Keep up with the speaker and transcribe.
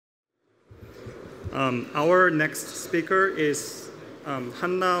Our next speaker is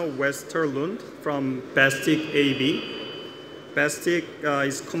Hanna Westerlund from Bestic AB. Bestic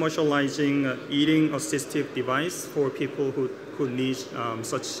is commercializing eating assistive device for people who need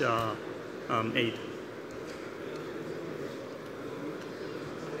such aid.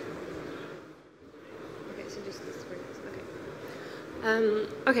 Okay, so just this okay.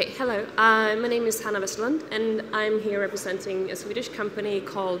 Okay, hello. My name is Hanna Westerlund, and I'm here representing a Swedish company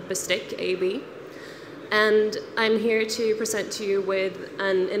called Bestic AB. And I'm here to present to you with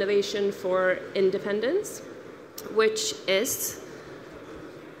an innovation for independence, which is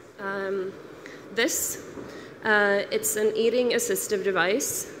this. It's an eating assistive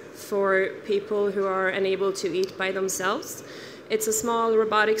device for people who are unable to eat by themselves. It's a small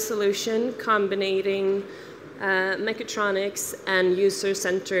robotic solution combining mechatronics and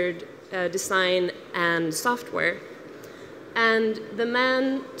user-centered design and software. And the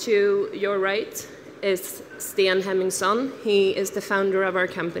man to your right is Sten Hemmingsson. He is the founder of our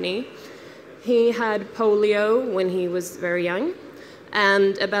company. He had polio when he was very young,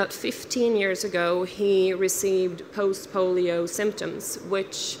 and about 15 years ago he received post-polio symptoms,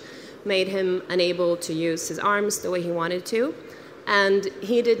 which made him unable to use his arms the way he wanted to, and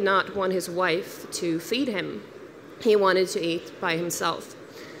he did not want his wife to feed him. He wanted to eat by himself.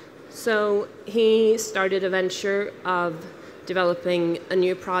 So he started a venture of developing a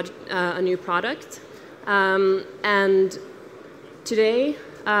new product. And today,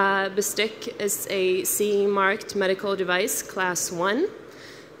 Bestic is a CE-marked medical device, Class 1.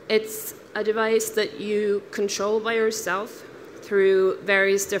 It's a device that you control by yourself through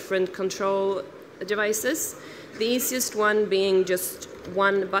various different control devices. The easiest one being just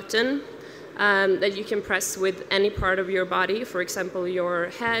one button that you can press with any part of your body, for example, your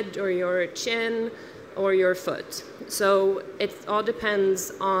head or your chin or your foot. So it all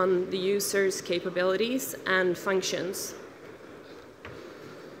depends on the user's capabilities and functions.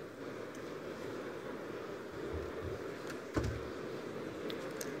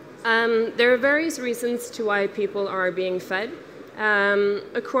 There are various reasons to why people are being fed.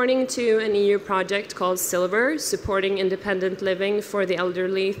 According to an EU project called Silver, supporting independent living for the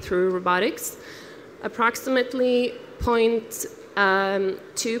elderly through robotics, approximately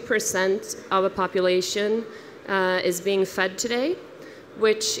 0.2% of a population is being fed today,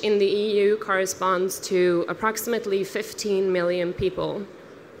 which in the EU corresponds to approximately 15 million people.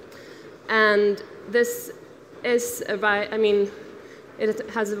 And this is it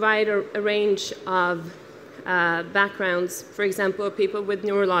has a wide range of backgrounds. For example, people with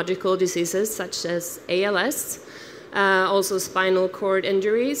neurological diseases such as ALS, also spinal cord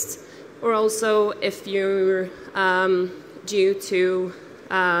injuries, or also if you're due to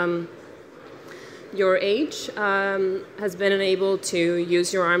your age has been unable to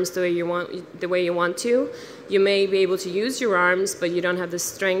use your arms the way you want to. You may be able to use your arms, but you don't have the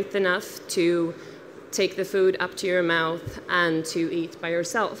strength enough to take the food up to your mouth and to eat by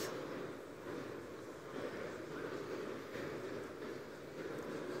yourself.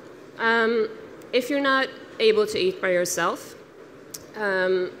 If you're not able to eat by yourself,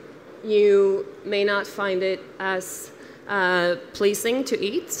 you may not find it as pleasing to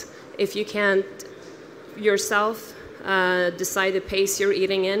eat. If you can't yourself decide the pace you're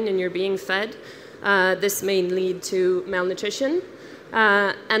eating in and you're being fed, this may lead to malnutrition.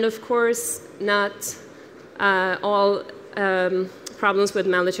 And of course, not all problems with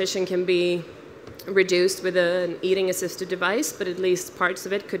malnutrition can be reduced with an eating assisted device, but at least parts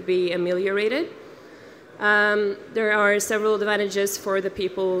of it could be ameliorated. There are several advantages for the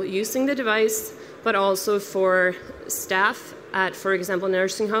people using the device, but also for staff at, for example,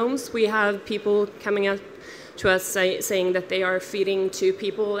 nursing homes. We have people coming up to us saying that they are feeding two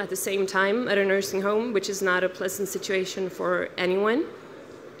people at the same time at a nursing home, which is not a pleasant situation for anyone.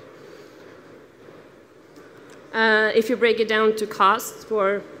 If you break it down to costs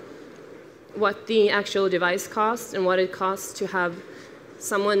for what the actual device costs and what it costs to have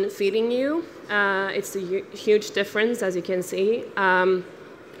someone feeding you, it's a huge difference, as you can see. And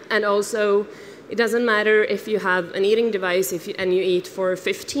also, it doesn't matter if you have an eating device and you eat for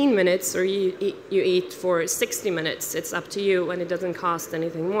 15 minutes or you eat for 60 minutes. It's up to you, and it doesn't cost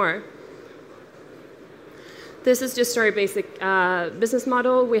anything more. This is just our basic business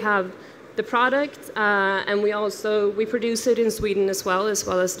model. We have the product, and we produce it in Sweden as well as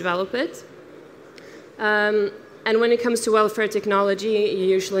develop it. And when it comes to welfare technology, you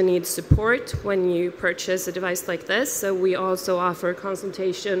usually need support when you purchase a device like this. So we also offer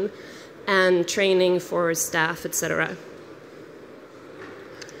consultation and training for staff, etc.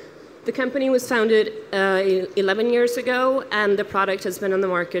 The company was founded 11 years ago, and the product has been on the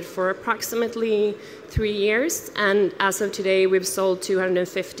market for approximately 3 years. And as of today, we've sold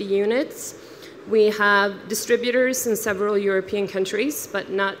 250 units. We have distributors in several European countries,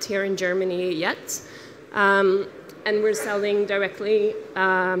 but not here in Germany yet. And we're selling directly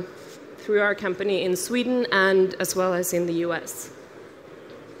through our company in Sweden and as well as in the US.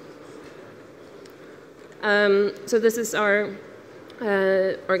 So this is our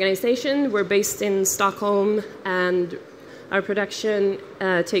organization. We're based in Stockholm, and our production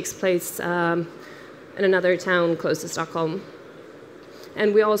takes place in another town close to Stockholm.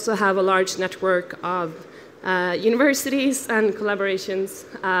 And we also have a large network of universities and collaborations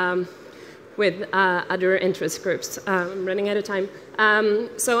with other interest groups. I'm running out of time.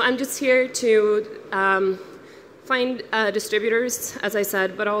 So I'm just here to find distributors, as I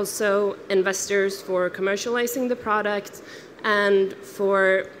said, but also investors for commercializing the product and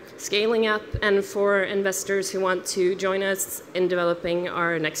for scaling up, and for investors who want to join us in developing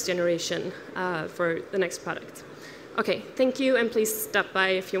our next generation for the next product. Okay, thank you, and please stop by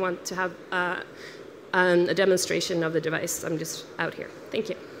if you want to have a demonstration of the device. I'm just out here. Thank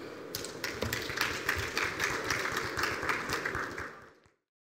you.